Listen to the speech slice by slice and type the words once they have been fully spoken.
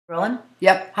Rolling?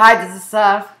 Yep. Hi, this is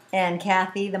Seth. And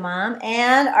Kathy, the mom,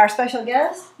 and our special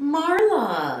guest,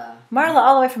 Marla. Marla,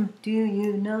 all the way from Do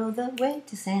You Know the Way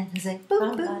to San Jose?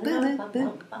 Boop, boop, boop, boop,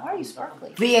 boop. Why are you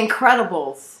sparkly? The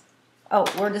Incredibles. Oh,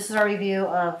 this is our review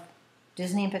of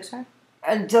Disney and Pixar?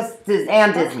 And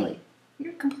Disney.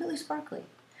 You're completely sparkly.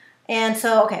 And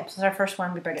so, okay, this is our first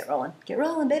one. We better get rolling. Get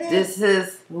rolling, baby. This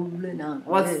is... Rolling on.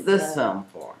 What's this film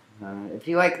for? If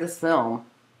you like this film,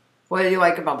 what do you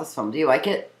like about this film? Do you like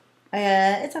it?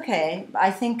 It's okay.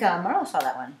 I think Marla saw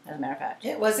that one, as a matter of fact.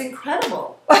 It was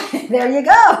incredible. There you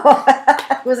go.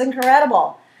 It was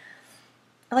incredible.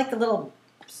 I like the little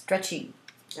stretchy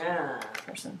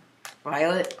person.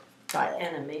 Violet.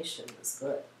 Animation was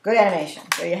good. Good animation.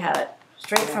 There you have it.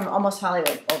 Straight from almost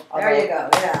Hollywood. There you go.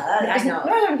 Yeah, I know.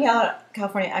 Northern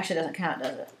California actually doesn't count,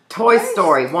 does it? Toy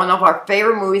Story, one of our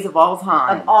favorite movies of all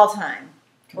time. Of all time.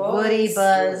 Woody,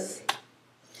 Buzz.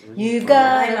 You've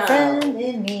got a friend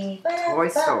in me. Toy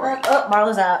Story. Oh,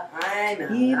 Marla's out. I know.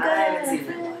 You've I got haven't a seen that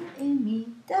friend one. in me.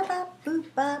 Da ba boop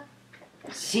bop.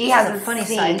 She hasn't funny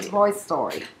seen side. Toy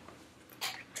Story.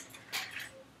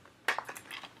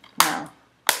 No.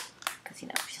 Because, she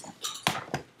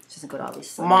doesn't go to all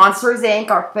these things. Monsters,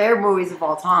 Inc., our favorite movies of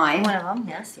all time. One of them,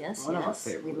 yes. One of our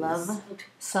favorite We movies. love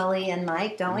Sully and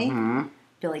Mike, don't we? Mm-hmm.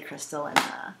 Billy Crystal and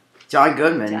John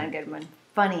Goodman. John Goodman.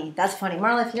 Funny. That's funny.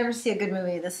 Marla, if you ever see a good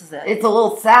movie, this is it. It's a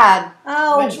little sad.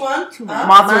 Oh. Which one? Too much.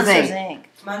 Monsters, Inc.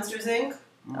 Monsters, Inc.?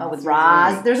 Oh, with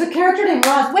Roz. There's a character named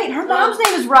Roz. Wait, her mom's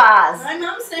name is Roz. My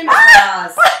mom's name is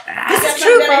Roz. This is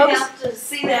true, I'm going to folks. have to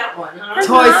see that one, huh? Her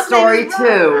Toy mom's Story name is 2.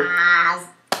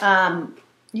 Roz.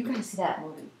 You gotta see that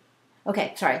movie.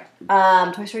 Okay, sorry.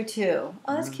 Toy Story 2.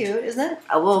 Oh, that's cute, isn't it?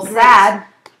 A little Great. sad.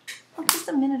 Oh, just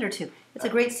a minute or two. It's a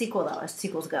great sequel, though, as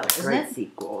sequels go, isn't Great it?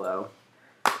 sequel, though.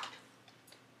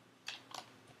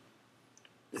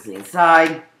 This is the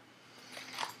inside.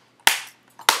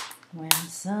 When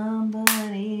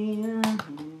somebody...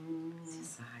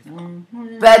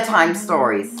 Bedtime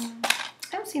stories. I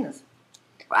haven't seen this.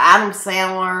 Adam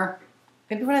Sandler.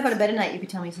 Maybe when I go to bed at night, you could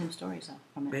tell me some stories, though,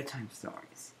 from it. Bedtime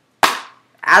stories.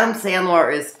 Adam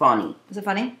Sandler is funny. Is it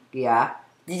funny? Yeah.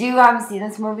 Did you haven't seen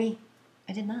this movie?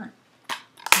 I did not.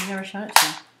 You've never shown it to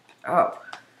me. Oh.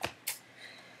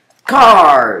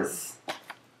 Cars.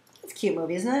 It's a cute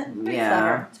movie, isn't it? Very Yeah.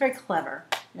 clever. It's very clever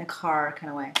in a car kind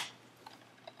of way.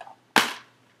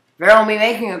 They're only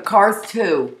making a Cars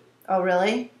 2. Oh,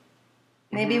 really?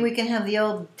 Maybe we can have the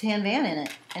old tan van in it,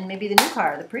 and maybe the new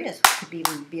car, the Prius, could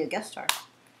even be a guest star.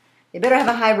 They better have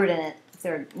a hybrid in it if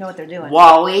they know what they're doing.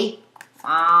 Wall-E.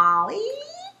 Ollie,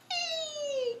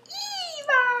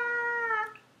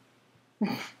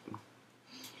 Eva.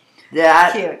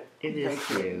 That Cute. it is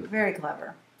cute. Very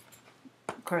clever.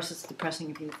 Of course, it's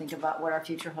depressing if you think about what our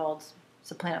future holds.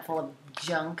 It's a planet full of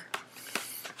junk.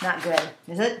 Not good,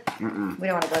 is it? Mm-mm. We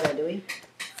don't want to go there, do we?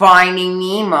 Finding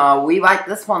Nemo. We like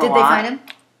this one a Did lot. they find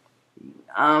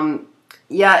him?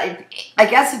 Yeah, I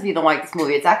guess if you don't like this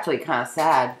movie, it's actually kind of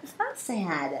sad. It's not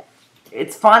sad.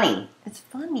 It's funny. It's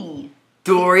funny.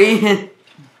 Dory.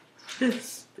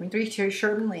 23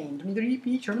 Sherman Lane.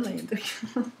 23 Sherman Lane.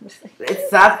 It's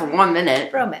sad for 1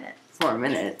 minute. For a minute. For a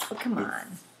minute. Oh, come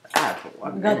on. Sad for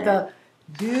 1 We minute. got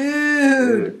the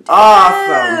dude.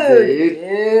 Awesome, dude.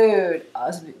 Dude.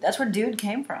 Awesome. That's where dude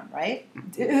came from, right?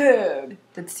 Dude.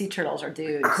 The sea turtles are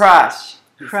dudes. Crush.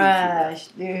 Crush,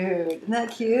 dude. Isn't that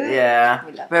cute? Yeah.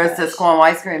 We love There's Crush. this Squirrel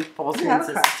Ice Cream full You screen have a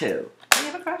system crush. too. Do you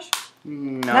have a crush?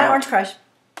 No. Not orange crush.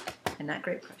 And not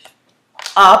grape crush.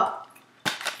 Up.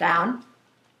 Down.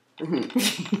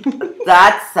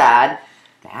 That's sad.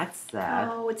 That's sad.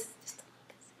 Oh, it's just...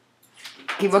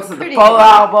 He looks at the pretty photo good.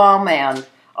 album and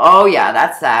oh yeah,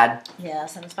 that's sad.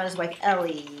 Yes, and it's about his wife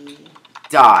Ellie.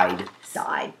 Died.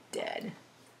 Died dead.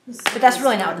 But that's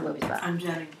really not what the movie's about. I'm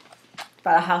jetting.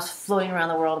 About a house floating around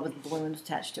the world with balloons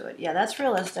attached to it. Yeah, that's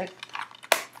realistic.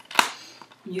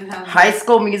 You have High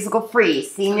School Musical 3,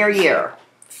 senior year.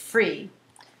 Free.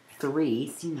 3,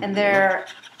 senior And year. they're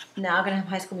now going to have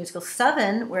High School Musical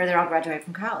 7, where they're all graduating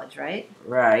from college, right?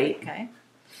 Right. Okay.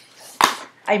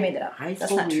 I made that up. High That's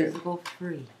School not true. Musical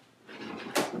 3.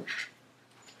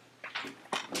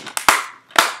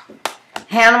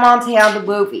 Hannah Montana the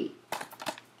movie.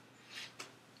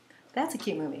 That's a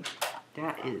cute movie.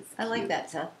 That is I like cute. that,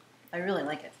 Seth. I really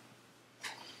like it.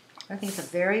 I think it's a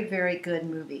very, very good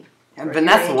movie. And for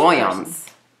Vanessa your age Williams.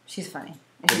 person. She's funny.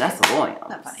 Vanessa Williams.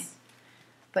 Not funny.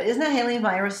 But isn't that Haley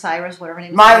Miley Cyrus, whatever her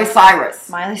name is? Miley Cyrus.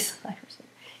 Miley Cyrus.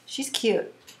 She's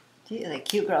cute. She's a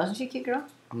cute girl. Isn't she a cute girl?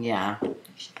 Yeah.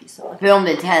 She should be so lucky. Filmed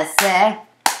in Tennessee.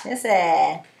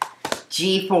 Yes,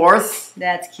 G-Force.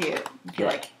 that's cute. If you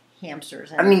like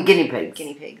hamsters. I mean, guinea pigs.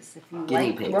 guinea pigs. If you Guinea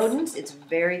like pigs. rodents, it's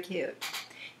very cute.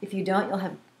 If you don't, you'll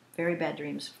have very bad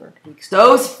dreams for weeks.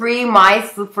 Those free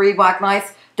mice, the free black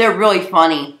mice, they're really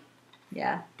funny.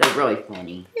 Yeah. They're really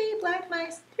funny. 3 black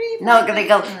mice. 3 No, black they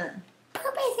mice. go,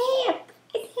 poop is here.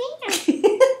 It's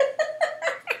here.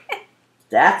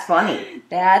 That's funny.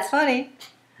 That's funny.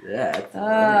 That's Oh,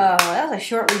 funny. that was a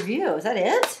short review. Is that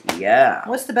it? Yeah.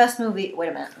 What's the best movie? Wait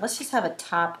a minute. Let's just have a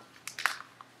top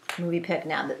movie pick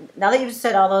now. Now that you've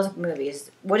said all those movies,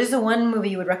 what is the one movie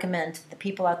you would recommend to the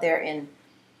people out there in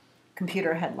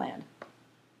Computer Headland?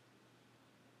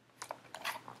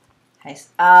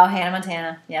 Oh, Hannah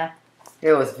Montana. Yeah,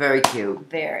 It was very cute.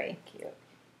 very cute.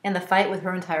 And the fight with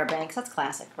her entire bank. That's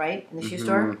classic, right? In the shoe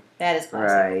store? That is classic.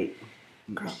 Right.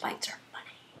 Girl fights are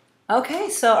funny. Okay,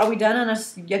 so are we done on a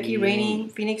yucky, rainy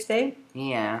Phoenix day?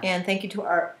 Yeah. And thank you to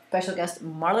our special guest,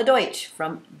 Marla Deutsch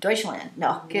from Deutschland.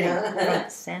 No, kidding. From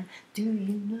San. Do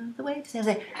you know the way to San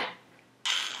Jose?